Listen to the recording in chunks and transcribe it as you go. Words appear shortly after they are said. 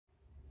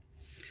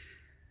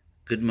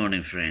Good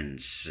morning,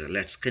 friends.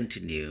 Let's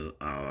continue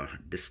our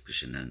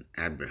discussion on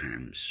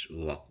Abraham's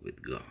walk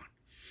with God.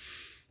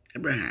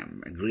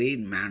 Abraham, a great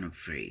man of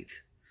faith,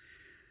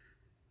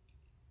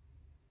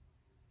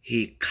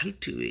 he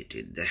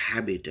cultivated the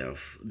habit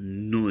of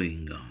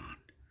knowing God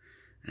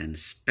and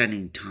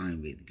spending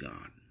time with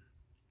God,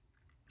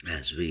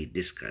 as we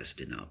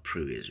discussed in our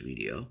previous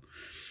video.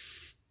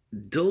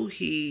 Though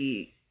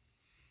he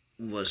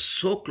was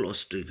so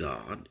close to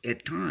God,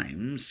 at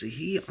times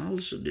he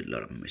also did a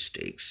lot of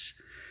mistakes.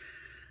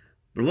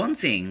 But one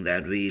thing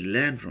that we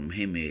learn from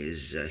him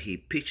is he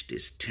pitched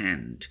his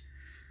tent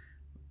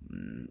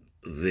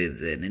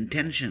with an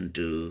intention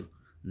to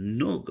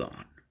know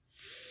God.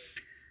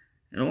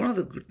 And one of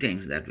the good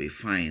things that we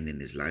find in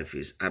his life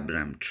is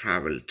Abraham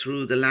traveled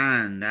through the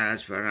land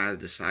as far as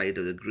the site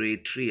of the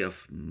great tree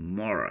of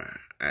Morah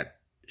at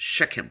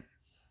Shechem.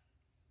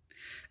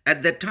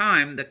 At that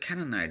time, the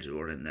Canaanites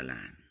were in the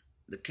land.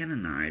 The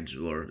Canaanites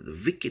were the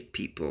wicked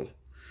people,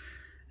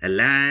 a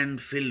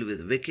land filled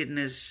with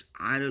wickedness,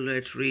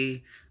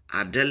 idolatry,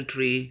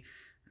 adultery,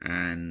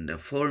 and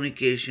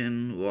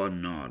fornication,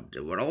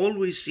 whatnot. What all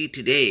we see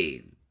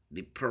today,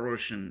 the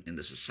perversion in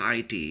the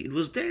society, it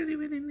was there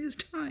even in his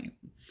time.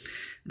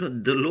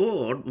 The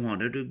Lord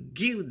wanted to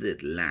give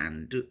that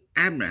land to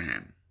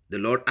Abraham. The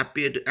Lord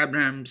appeared to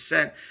Abraham and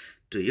said,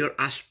 "To your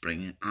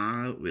offspring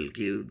I will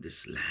give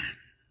this land.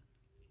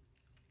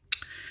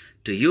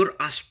 To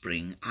your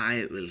offspring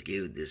I will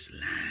give this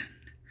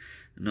land."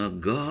 Now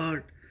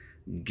God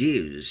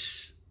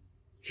gives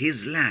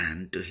his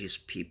land to his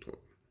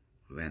people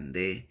when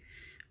they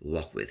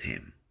walk with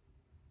him.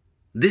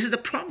 This is the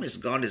promise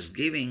God is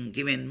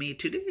given me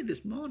today,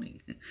 this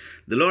morning.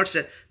 The Lord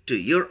said, "To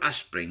your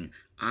offspring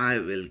I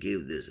will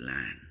give this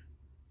land."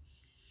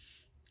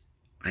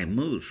 I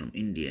moved from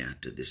India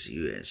to this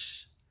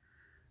US,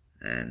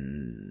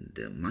 and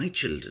my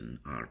children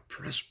are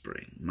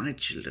prospering. My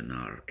children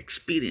are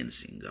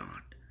experiencing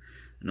God.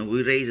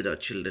 We raised our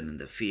children in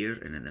the fear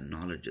and in the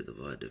knowledge of the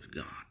Word of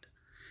God.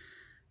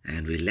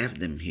 And we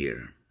left them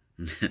here.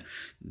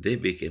 They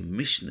became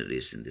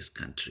missionaries in this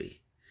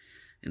country.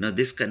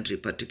 This country,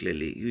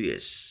 particularly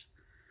US,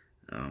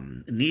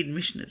 need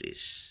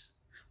missionaries.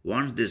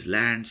 Want this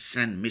land,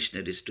 send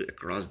missionaries to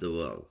across the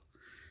world.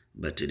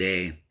 But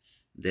today,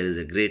 there is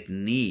a great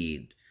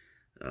need.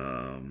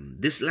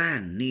 This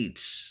land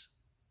needs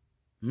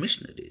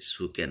missionaries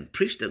who can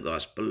preach the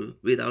gospel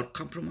without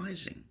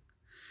compromising.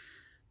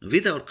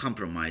 Without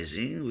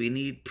compromising, we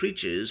need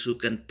preachers who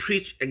can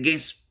preach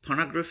against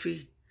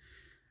pornography,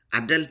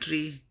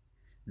 adultery,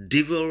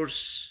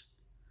 divorce,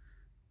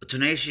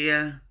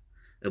 euthanasia,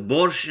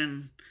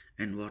 abortion,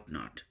 and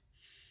whatnot.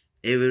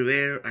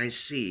 Everywhere I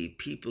see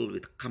people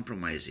with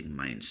compromising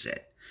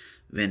mindset.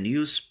 When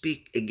you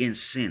speak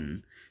against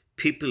sin,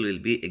 people will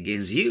be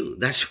against you.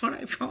 That's what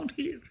I found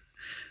here.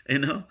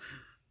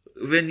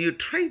 When you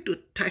try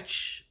to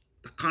touch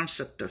the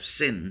concept of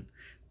sin,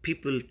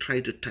 people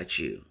try to touch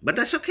you. But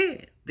that's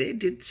okay. They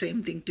did the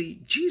same thing to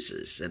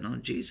Jesus.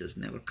 Jesus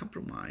never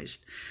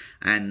compromised.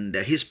 And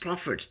his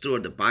prophets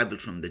throughout the Bible,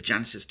 from the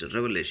Genesis to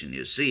Revelation,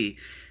 you see,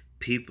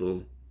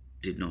 people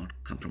did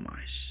not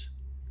compromise.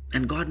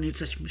 And God needs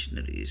such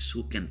missionaries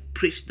who can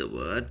preach the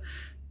word,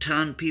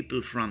 turn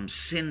people from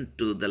sin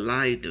to the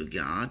light of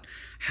God,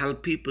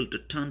 help people to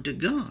turn to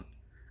God.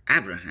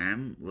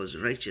 Abraham was a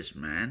righteous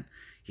man.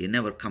 He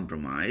never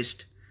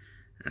compromised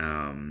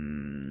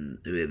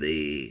with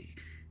the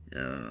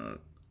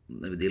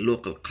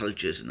local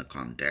cultures in the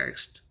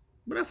context.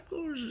 But of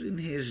course, in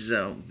his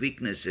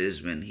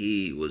weaknesses, when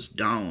he was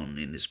down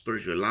in his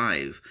spiritual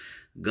life,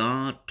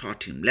 God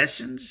taught him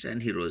lessons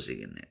and he rose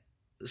again.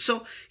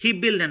 So he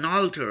built an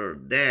altar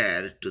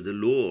there to the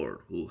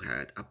Lord who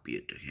had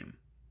appeared to him.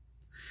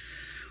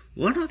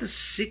 One of the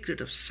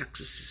secrets of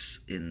success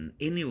in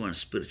anyone's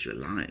spiritual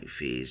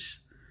life is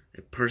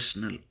a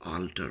personal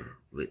altar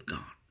with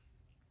God,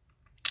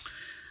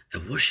 a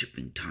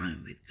worshiping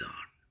time with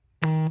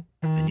God.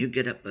 When you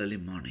get up early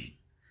morning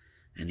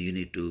and you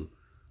need to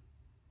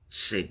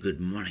say, "Good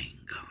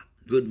morning, God.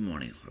 Good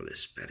morning, Holy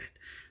Spirit."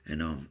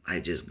 I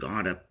just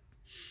got up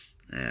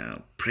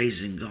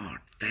praising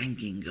God,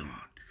 thanking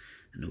God,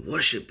 and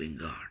worshiping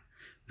God.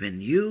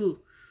 When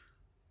you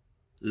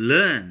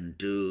learn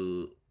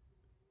to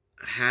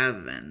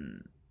have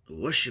an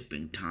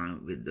worshiping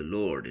time with the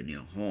Lord in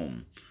your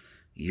home,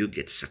 you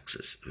get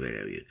success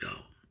wherever you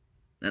go.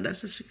 Now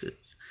that's the secret.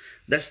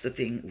 That's the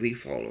thing we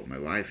follow. My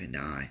wife and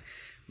I,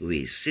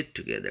 we sit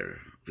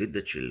together with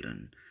the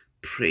children,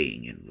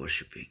 praying and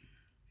worshiping.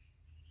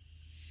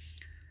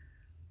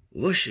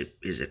 Worship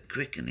is a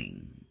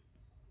quickening.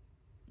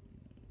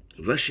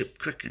 Worship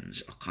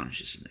quickens our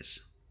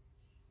consciousness.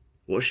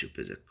 Worship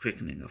is a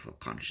quickening of our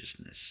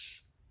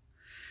consciousness.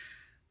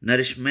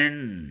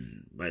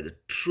 Nourishment by the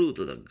truth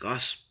of the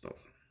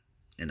gospel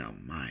in our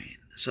mind.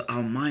 So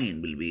our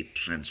mind will be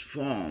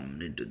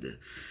transformed into the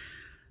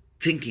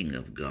thinking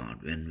of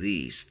God when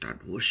we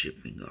start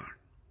worshiping God.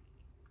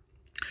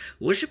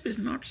 Worship is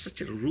not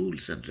such a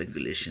rules and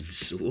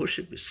regulations.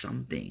 Worship is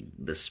something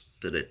the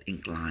spirit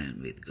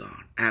inclined with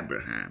God.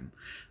 Abraham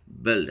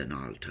built an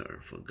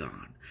altar for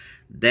God.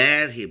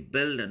 There he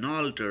built an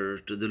altar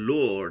to the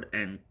Lord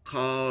and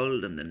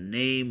called on the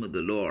name of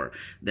the Lord.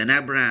 Then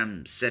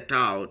Abraham set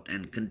out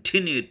and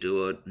continued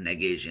toward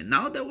Negation.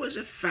 Now there was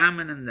a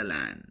famine in the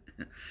land.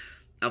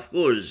 Of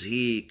course,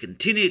 he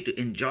continued to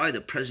enjoy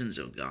the presence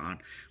of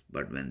God,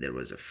 but when there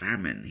was a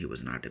famine, he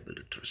was not able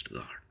to trust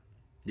God.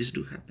 This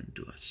do happen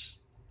to us.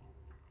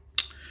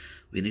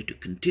 We need to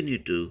continue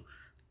to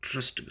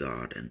trust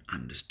God and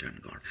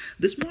understand God.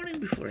 This morning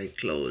before I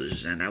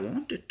close, and I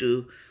wanted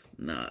to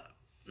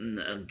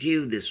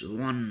give this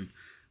one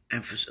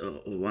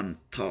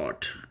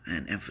thought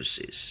and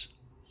emphasis.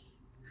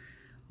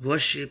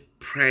 Worship,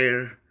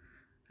 prayer,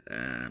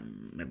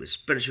 maybe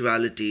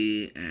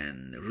spirituality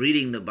and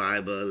reading the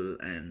Bible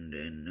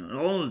and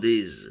all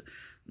these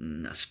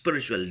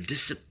spiritual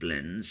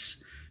disciplines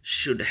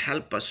should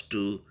help us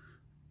to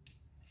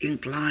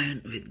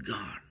incline with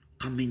God,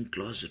 coming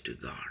closer to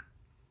God.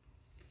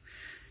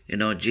 You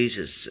know,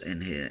 Jesus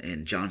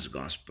in John's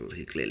Gospel,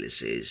 he clearly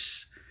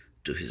says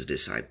to his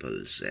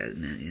disciples,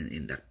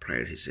 in that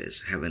prayer, he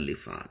says, Heavenly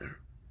Father,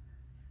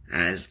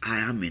 as I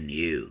am in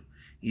you,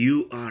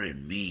 you are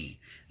in me,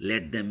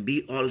 let them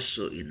be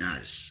also in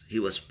us. He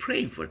was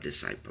praying for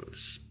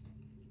disciples,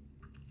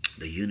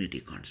 the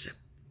unity concept.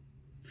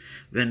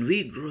 When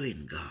we grow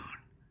in God,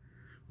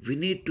 we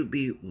need to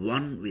be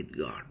one with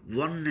God,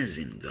 oneness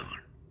in God.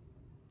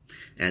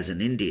 As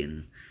an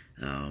Indian,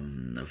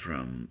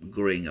 from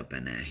growing up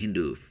in a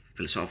Hindu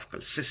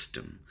philosophical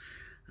system,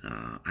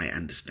 I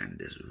understand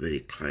this very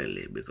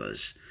clearly,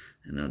 because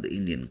the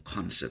Indian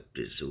concept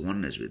is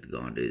oneness with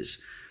God is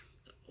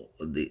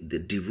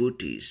the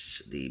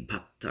devotees, the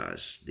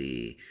bhaktas,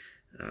 the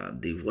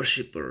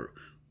worshipper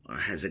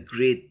has a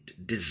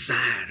great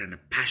desire and a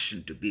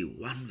passion to be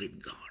one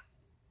with God.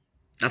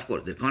 Of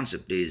course, the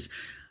concept is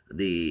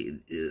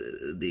the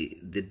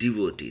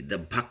devotee, the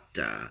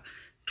bhakta,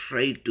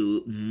 try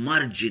to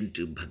merge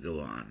into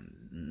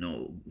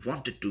Bhagavan,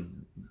 wanted to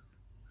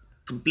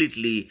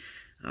completely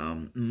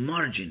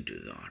merge into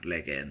God,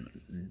 like a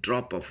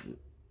drop of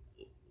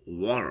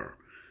water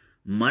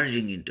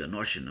merging into an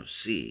ocean of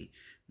sea.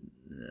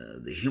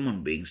 The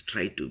human beings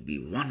try to be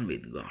one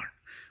with God.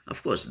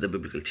 Of course, the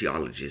biblical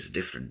theology is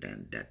different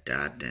and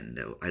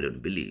I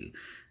don't believe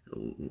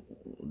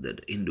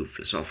that Hindu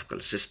philosophical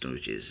system,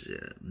 which is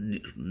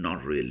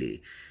not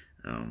really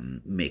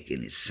make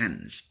any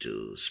sense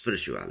to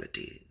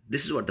spirituality.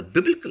 This is what the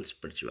biblical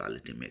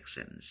spirituality makes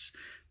sense.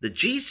 The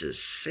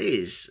Jesus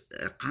says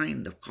a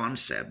kind of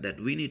concept that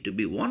we need to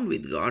be one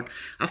with God.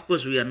 Of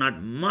course, we are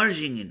not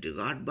merging into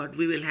God, but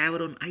we will have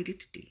our own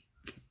identity.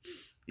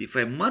 If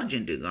I merge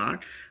into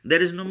God,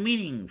 there is no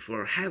meaning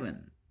for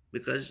heaven,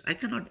 because I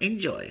cannot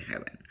enjoy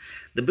heaven.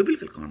 The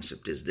biblical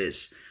concept is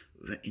this: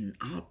 in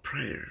our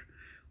prayer,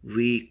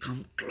 we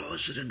come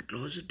closer and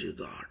closer to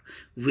God.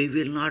 We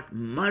will not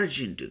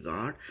merge into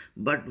God,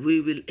 but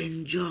we will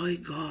enjoy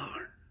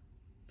God.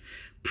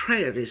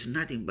 Prayer is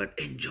nothing but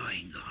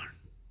enjoying God.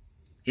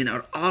 In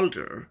our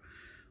altar,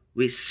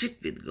 we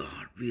sit with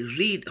God, we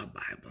read a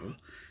Bible,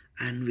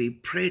 and we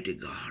pray to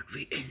God.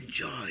 We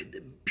enjoy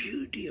the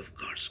beauty of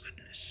God's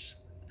goodness.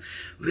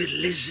 We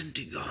listen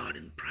to God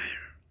in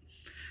prayer.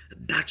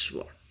 That's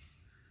what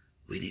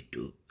we need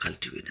to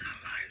cultivate in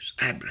our lives.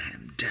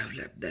 Abraham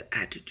developed that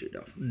attitude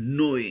of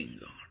knowing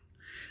God.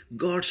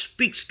 God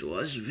speaks to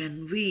us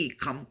when we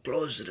come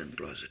closer and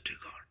closer to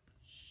God.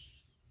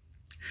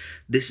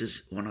 This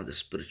is one of the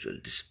spiritual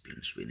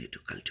disciplines we need to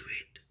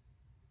cultivate.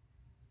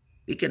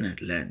 We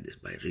cannot learn this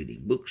by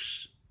reading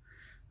books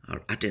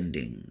or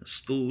attending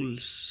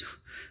schools.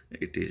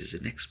 It is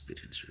an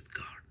experience with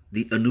God,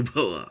 the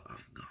anubhava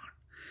of God.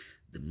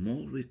 The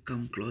more we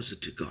come closer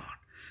to God,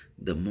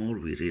 the more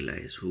we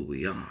realize who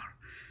we are,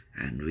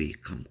 and we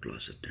come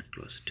closer and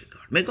closer to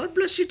God. May God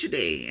bless you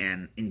today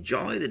and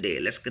enjoy the day.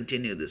 Let's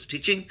continue this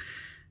teaching.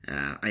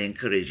 I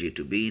encourage you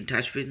to be in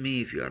touch with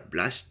me if you are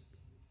blessed.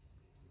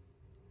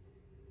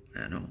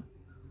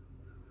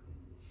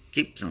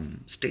 Keep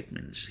some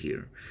statements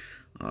here,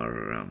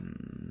 or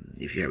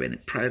if you have any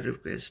prayer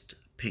request,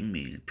 ping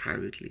me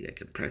privately. I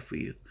can pray for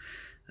you.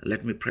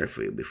 Let me pray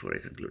for you before I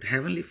conclude.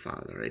 Heavenly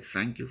Father, I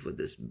thank you for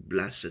this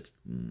blessed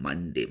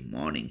Monday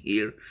morning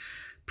here.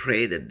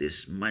 Pray that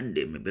this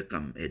Monday may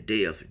become a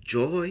day of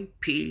joy,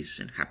 peace,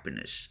 and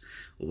happiness.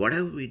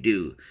 Whatever we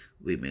do,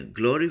 we may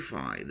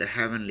glorify the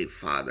Heavenly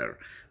Father.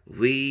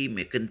 We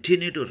may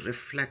continue to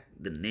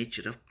reflect the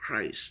nature of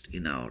Christ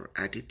in our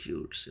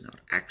attitudes, in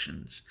our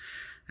actions,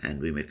 and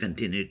we may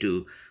continue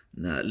to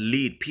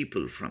lead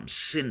people from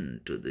sin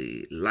to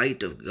the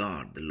light of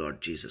God, the Lord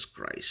Jesus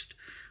Christ.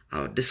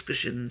 Our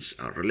discussions,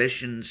 our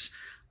relations,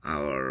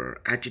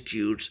 our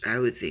attitudes,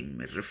 everything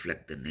may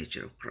reflect the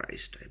nature of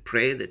Christ. I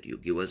pray that you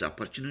give us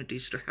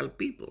opportunities to help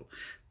people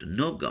to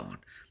know God.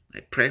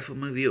 I pray for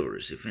my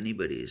viewers. If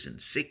anybody is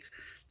sick,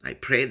 I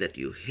pray that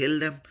you heal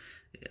them.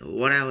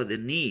 whatever they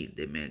need,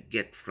 they may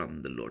get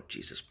from the Lord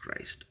Jesus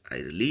Christ. I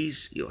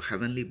release your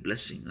heavenly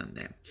blessing on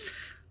them.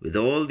 With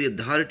all the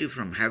authority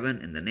from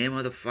heaven, in the name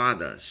of the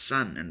Father,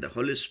 Son, and the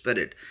Holy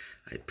Spirit,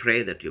 I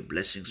pray that your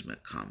blessings may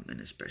come in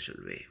a special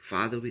way.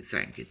 Father, we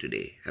thank you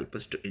today. Help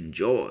us to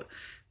enjoy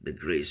the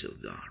grace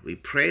of God. We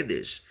pray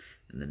this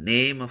in the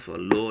name of our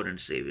Lord and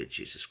Savior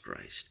Jesus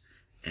Christ.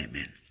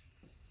 Amen.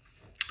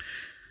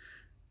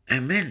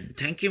 Amen.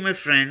 Thank you, my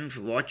friend,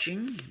 for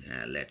watching.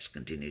 Let's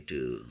continue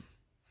to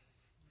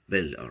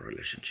build our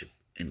relationship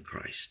in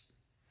Christ.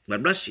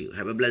 God bless you.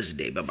 Have a blessed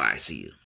day. Bye-bye. See you.